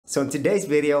So in today's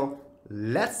video,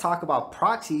 let's talk about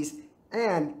proxies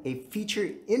and a feature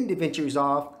in Davinci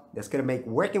Resolve that's going to make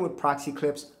working with proxy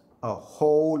clips a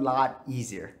whole lot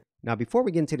easier. Now, before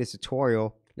we get into this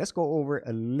tutorial, let's go over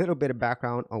a little bit of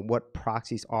background on what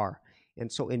proxies are.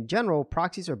 And so in general,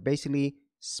 proxies are basically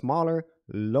smaller,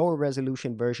 lower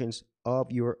resolution versions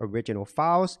of your original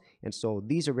files. And so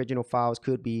these original files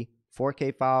could be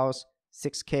 4K files,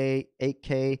 6K,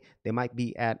 8K. They might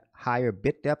be at higher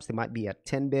bit depths. They might be at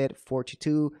 10-bit,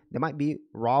 422. They might be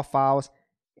raw files.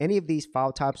 Any of these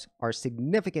file types are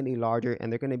significantly larger, and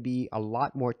they're going to be a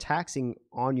lot more taxing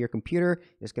on your computer.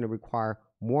 It's going to require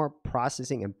more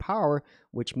processing and power,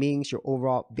 which means your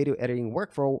overall video editing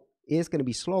workflow is going to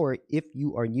be slower if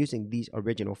you are using these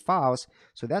original files.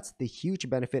 So that's the huge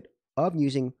benefit of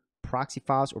using proxy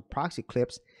files or proxy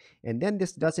clips. And then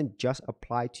this doesn't just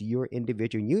apply to your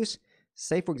individual use.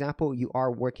 Say, for example, you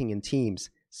are working in teams.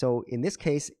 So in this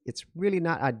case, it's really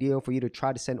not ideal for you to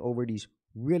try to send over these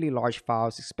really large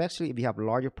files, especially if you have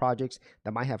larger projects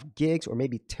that might have gigs or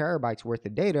maybe terabytes worth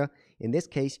of data. In this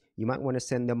case, you might want to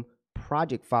send them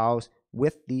project files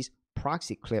with these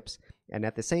proxy clips. And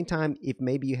at the same time, if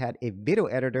maybe you had a video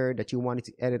editor that you wanted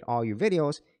to edit all your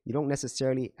videos, you don't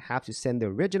necessarily have to send the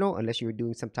original unless you're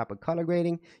doing some type of color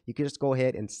grading. You can just go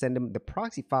ahead and send them the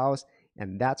proxy files,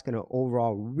 and that's going to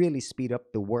overall really speed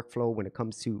up the workflow when it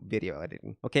comes to video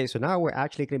editing. Okay, so now we're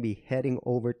actually going to be heading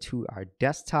over to our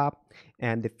desktop,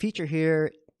 and the feature here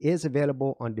is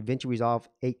available on Davinci Resolve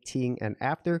 18 and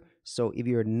after. So if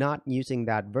you're not using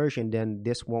that version, then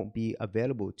this won't be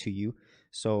available to you.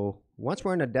 So once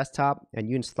we're on the desktop and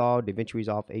you install Davinci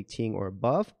Resolve 18 or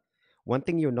above, one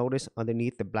thing you'll notice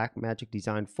underneath the Blackmagic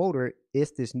design folder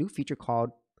is this new feature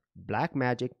called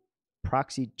Blackmagic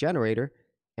Proxy Generator.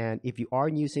 And if you are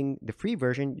using the free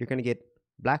version, you're going to get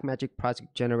Blackmagic Proxy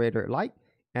Generator Lite.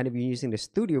 And if you're using the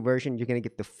studio version, you're going to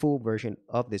get the full version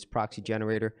of this proxy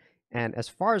generator. And as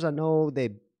far as I know,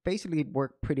 they basically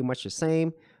work pretty much the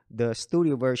same. The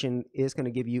studio version is going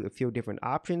to give you a few different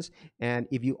options. And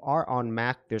if you are on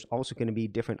Mac, there's also going to be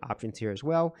different options here as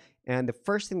well. And the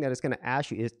first thing that it's going to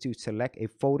ask you is to select a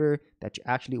folder that you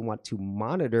actually want to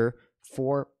monitor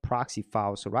for proxy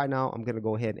files. So right now, I'm going to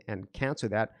go ahead and cancel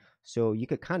that, so you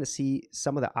could kind of see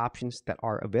some of the options that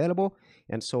are available.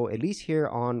 And so at least here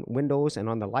on Windows and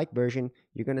on the Lite version,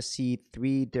 you're going to see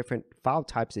 3 different file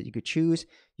types that you could choose.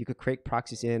 You could create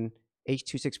proxies in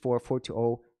H.264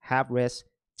 420 half-res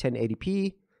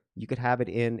 1080p. You could have it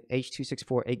in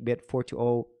H.264 8-bit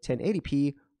 420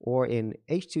 1080p, or in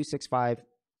H.265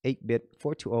 8-bit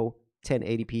 420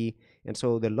 1080p. And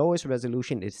so the lowest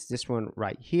resolution is this one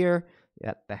right here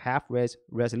at the half-res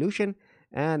resolution.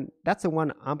 And that's the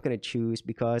one I'm going to choose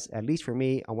because, at least for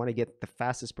me, I want to get the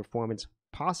fastest performance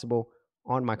possible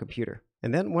on my computer.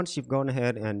 And then once you've gone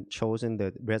ahead and chosen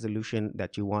the resolution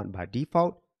that you want by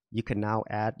default, you can now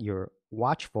add your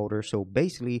watch folder. So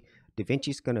basically,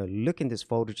 Davinci's going to look in this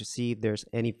folder to see if there's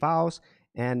any files.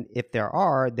 And if there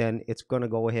are, then it's going to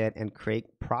go ahead and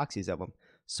create proxies of them.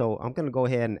 So I'm going to go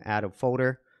ahead and add a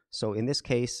folder. So in this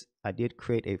case, I did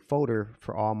create a folder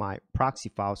for all my proxy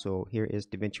files. So here is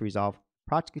Davinci Resolve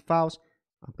proxy files.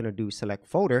 I'm going to do select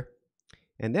folder.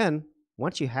 And then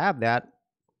once you have that,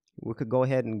 we could go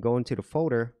ahead and go into the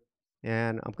folder,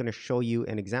 and I'm going to show you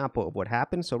an example of what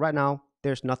happens. So right now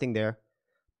there's nothing there,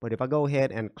 but if I go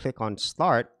ahead and click on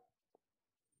start,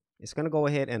 it's going to go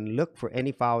ahead and look for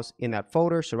any files in that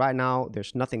folder. So right now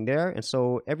there's nothing there. And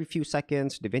so every few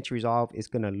seconds, Davinci Resolve is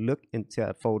going to look into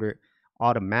that folder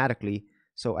automatically.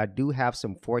 So I do have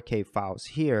some 4K files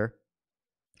here.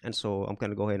 And so I'm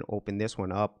going to go ahead and open this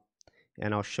one up,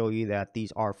 and I'll show you that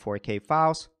these are 4K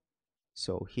files.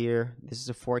 So here, this is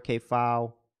a 4K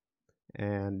file,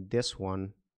 and this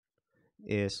one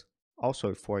is also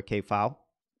a 4K file,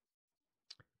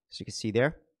 so you can see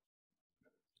there.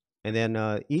 And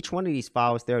then each one of these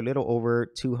files, they're a little over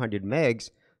 200 megs.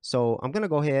 So I'm going to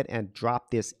go ahead and drop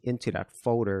this into that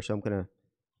folder. So I'm going to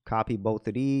copy both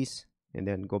of these and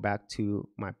then go back to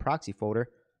my proxy folder,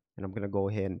 and I'm going to go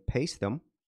ahead and paste them.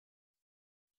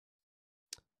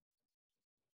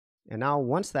 And now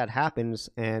once that happens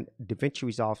and Davinci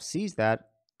Resolve sees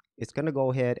that, it's going to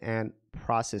go ahead and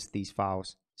process these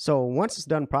files. So once it's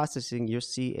done processing, you'll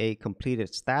see a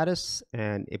completed status.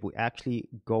 And if we actually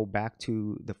go back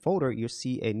to the folder, you'll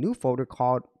see a new folder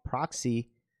called Proxy.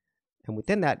 And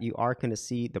within that, you are going to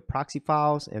see the proxy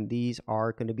files, and these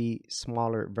are going to be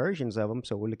smaller versions of them.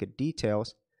 So we'll look at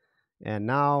details. And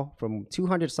now from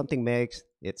 200 something megs,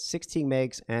 it's 16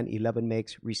 megs and 11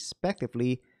 megs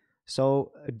respectively.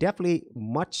 So definitely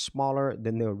much smaller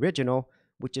than the original,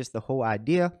 which is the whole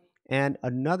idea. And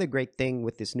another great thing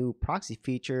with this new proxy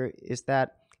feature is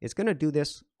that It's going to do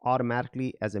this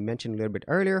automatically, as I mentioned a little bit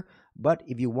earlier. But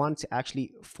if you want to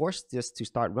actually force this to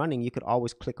start running, you could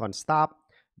always click on stop,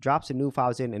 drop some new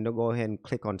files in, and then go ahead and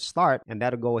click on start, and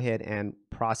that'll go ahead and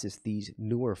process these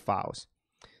newer files.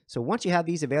 So once you have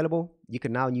these available, you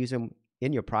can now use them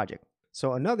in your project.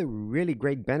 So another really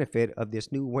great benefit of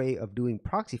this new way of doing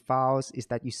proxy files is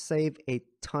that you save a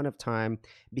ton of time,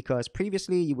 because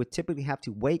previously you would typically have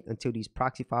to wait until these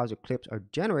proxy files or clips are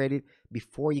generated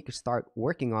before you could start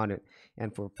working on it.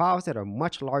 And for files that are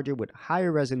much larger with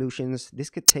higher resolutions, this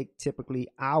could take typically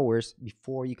hours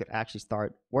before you could actually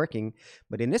start working.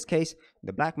 But in this case,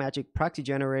 the Blackmagic proxy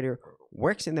generator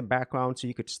works in the background, so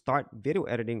you could start video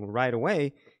editing right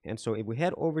away. And so if we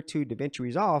head over to Davinci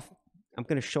Resolve, I'm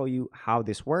going to show you how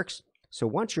this works. So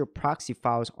once your proxy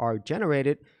files are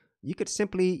generated, you could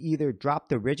simply either drop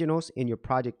the originals in your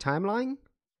project timeline,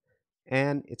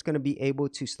 and it's going to be able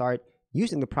to start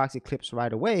using the proxy clips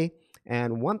right away.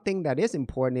 And one thing that is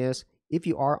important is if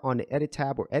you are on the edit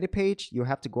tab or edit page, you'll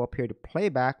have to go up here to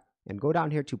playback and go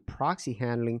down here to proxy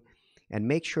handling and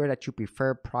make sure that you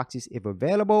prefer proxies if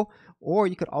available, or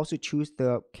you could also choose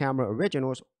the camera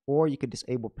originals, or you could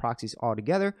disable proxies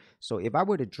altogether. So if I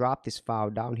were to drop this file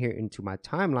down here into my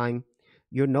timeline,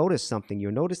 you'll notice something.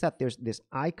 You'll notice that there's this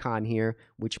icon here,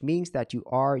 which means that you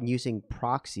are using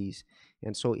proxies.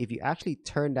 And so if you actually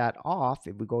turn that off,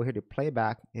 if we go here to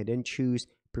playback and then choose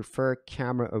prefer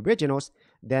camera originals,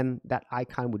 then that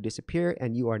icon would disappear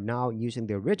and you are now using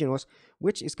the originals,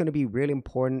 which is going to be really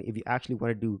important if you actually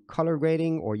want to do color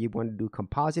grading or you want to do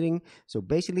compositing. So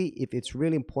basically, if it's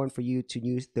really important for you to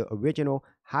use the original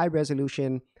high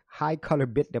resolution, high color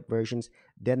bit depth versions,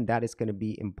 then that is going to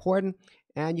be important.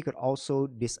 And you could also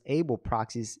disable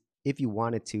proxies if you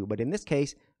wanted to, but in this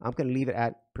case, I'm going to leave it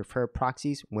at prefer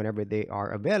proxies whenever they are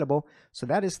available. So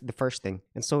that is the first thing.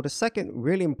 And so the second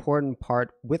really important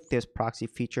part with this proxy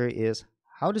feature is,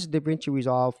 how does Davinci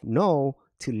Resolve know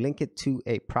to link it to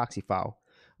a proxy file?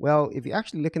 Well, if you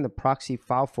actually look in the proxy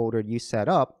file folder you set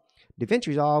up, Davinci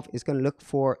Resolve is going to look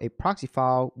for a proxy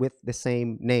file with the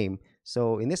same name.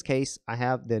 So in this case, I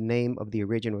have the name of the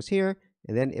originals here.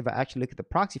 And then if I actually look at the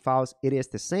proxy files, it is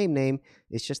the same name.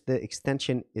 It's just the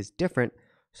extension is different.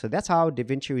 So that's how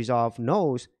Davinci Resolve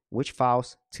knows which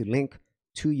files to link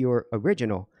to your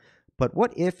original. But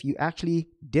what if you actually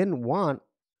didn't want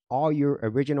all your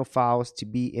original files to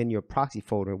be in your proxy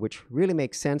folder, which really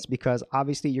makes sense because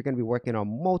obviously you're going to be working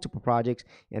on multiple projects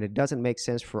and it doesn't make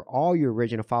sense for all your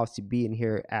original files to be in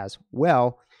here as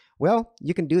well. Well,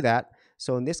 you can do that.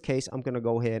 So in this case, I'm going to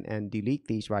go ahead and delete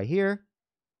these right here.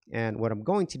 And what I'm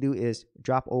going to do is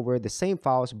drop over the same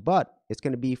files, but it's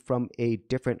going to be from a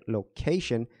different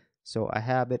location. So I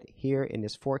have it here in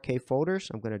this 4K folder.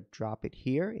 So I'm going to drop it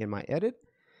here in my edit.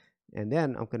 And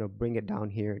then I'm going to bring it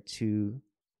down here to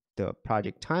the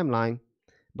project timeline.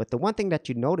 But the one thing that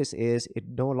you notice is it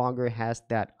no longer has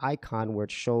that icon where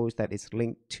it shows that it's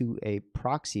linked to a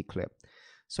proxy clip.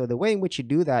 So the way in which you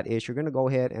do that is you're going to go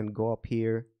ahead and go up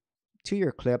here to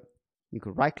your clip. You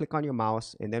can right click on your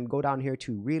mouse and then go down here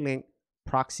to relink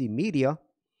proxy media.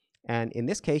 And in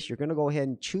this case, you're going to go ahead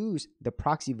and choose the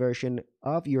proxy version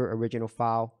of your original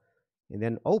file and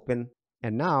then open.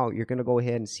 And now you're going to go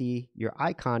ahead and see your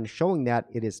icon showing that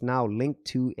it is now linked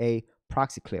to a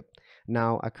proxy clip.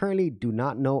 Now, I currently do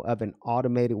not know of an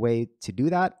automated way to do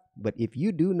that. But if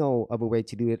you do know of a way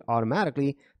to do it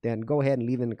automatically, then go ahead and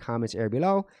leave it in the comments area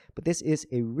below. But this is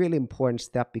a really important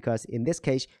step because in this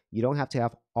case, you don't have to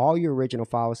have all your original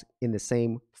files in the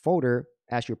same folder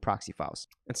as your proxy files.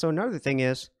 And so another thing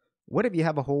is, what if you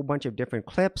have a whole bunch of different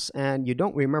clips and you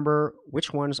don't remember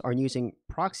which ones are using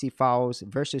proxy files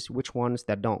versus which ones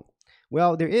that don't?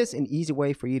 Well, there is an easy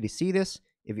way for you to see this.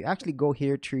 If you actually go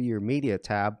here to your media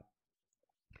tab,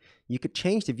 you could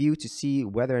change the view to see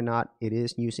whether or not it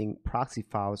is using proxy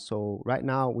files. So right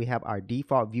now we have our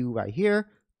default view right here,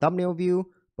 thumbnail view.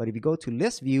 But if you go to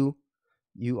list view,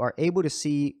 you are able to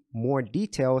see more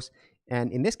details.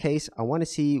 And in this case, I want to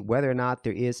see whether or not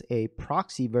there is a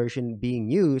proxy version being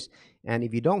used. And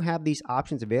if you don't have these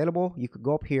options available, you could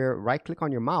go up here, right click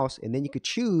on your mouse, and then you could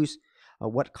choose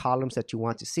what columns that you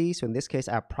want to see. So in this case,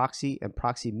 I have proxy and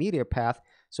proxy media path.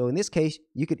 So in this case,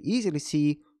 you could easily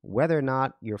see whether or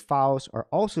not your files are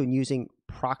also using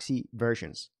proxy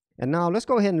versions. And now let's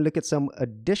go ahead and look at some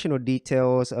additional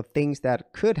details of things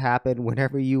that could happen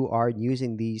whenever you are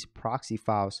using these proxy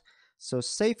files. So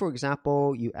say, for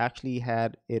example, you actually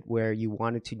had it where you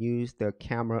wanted to use the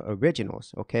camera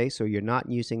originals, okay? So you're not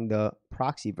using the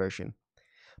proxy version.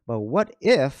 But what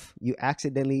if you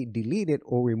accidentally deleted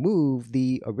or remove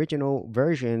the original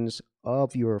versions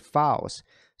of your files?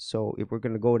 So if we're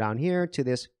going to go down here to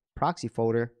this proxy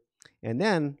folder, And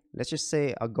then let's just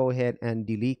say I'll go ahead and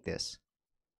delete this.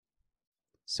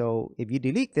 So if you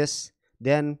delete this,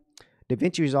 then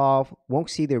DaVinci Resolve won't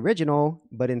see the original,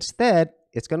 but instead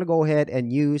it's going to go ahead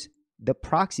and use the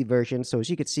proxy version. So as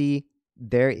you can see,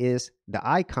 there is the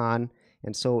icon.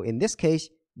 And so in this case,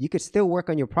 you could still work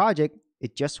on your project.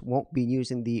 It just won't be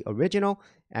using the original.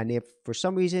 And if for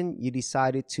some reason you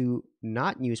decided to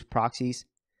not use proxies,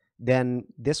 then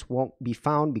this won't be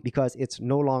found because it's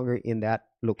no longer in that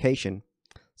location.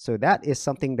 So that is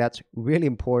something that's really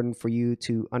important for you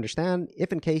to understand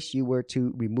if in case you were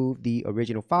to remove the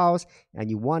original files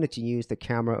and you wanted to use the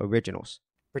camera originals.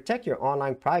 Protect your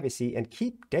online privacy and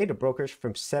keep data brokers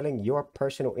from selling your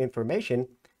personal information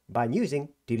by using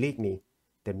Delete Me,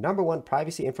 the #1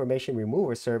 privacy information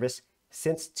remover service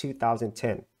since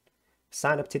 2010.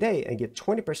 Sign up today and get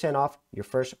 20% off your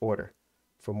first order.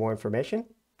 For more information,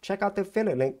 check out the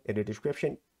affiliate link in the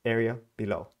description area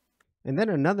below. And then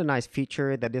another nice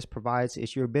feature that this provides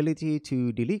is your ability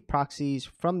to delete proxies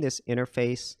from this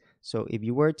interface. So if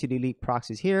you were to delete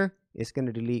proxies here, it's going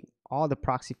to delete all the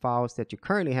proxy files that you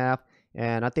currently have.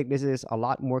 And I think this is a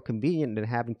lot more convenient than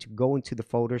having to go into the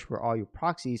folders where all your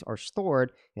proxies are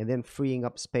stored and then freeing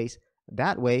up space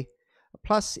that way.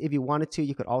 Plus, if you wanted to,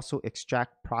 you could also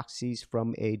extract proxies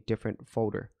from a different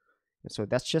folder. And so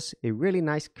that's just a really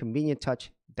nice convenient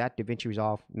touch that DaVinci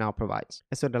Resolve now provides.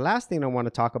 And so the last thing I want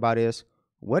to talk about is,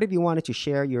 what if you wanted to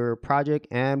share your project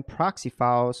and proxy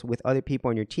files with other people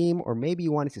on your team, or maybe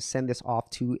you wanted to send this off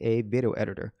to a video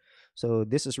editor? So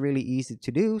this is really easy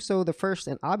to do. So the first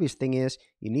and obvious thing is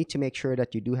you need to make sure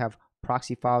that you do have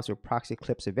proxy files or proxy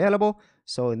clips available.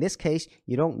 So in this case,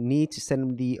 you don't need to send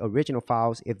them the original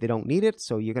files if they don't need it.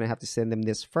 So you're going to have to send them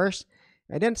this first.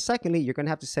 And then secondly, you're going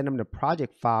to have to send them the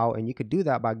project file. And you could do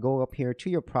that by going up here to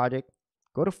your project,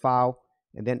 go to File,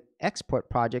 and then Export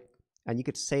Project. And you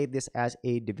could save this as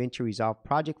a DaVinci Resolve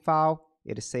project file.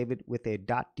 It is saved with a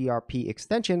 .drp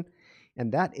extension.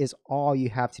 And that is all you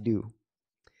have to do.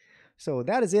 So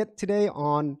that is it today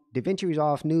on DaVinci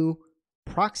Resolve's new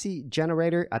proxy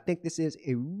generator. I think this is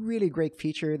a really great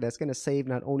feature that's going to save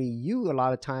not only you a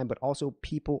lot of time, but also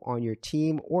people on your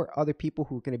team or other people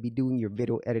who are going to be doing your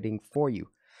video editing for you.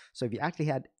 So if you actually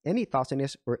had any thoughts on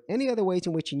this or any other ways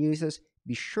in which you use this,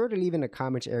 be sure to leave in the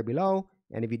comments area below.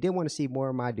 And if you did want to see more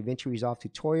of my DaVinci Resolve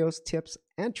tutorials, tips,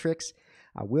 and tricks,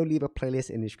 I will leave a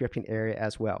playlist in the description area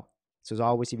as well. So as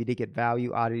always, if you did get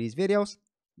value out of these videos,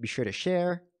 be sure to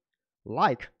share,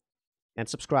 like, and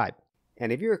subscribe.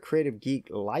 And if you're a creative geek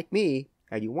like me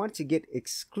and you want to get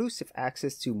exclusive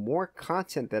access to more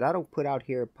content that I don't put out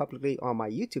here publicly on my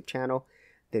YouTube channel,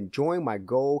 then join my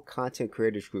Gold Content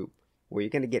Creators group, where you're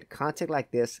going to get content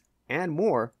like this and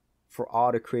more for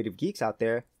all the creative geeks out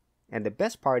there. And the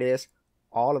best part is,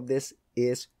 all of this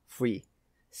is free.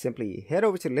 Simply head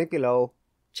over to the link below,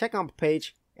 check out my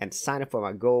page, and sign up for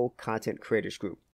my Gold Content Creators group.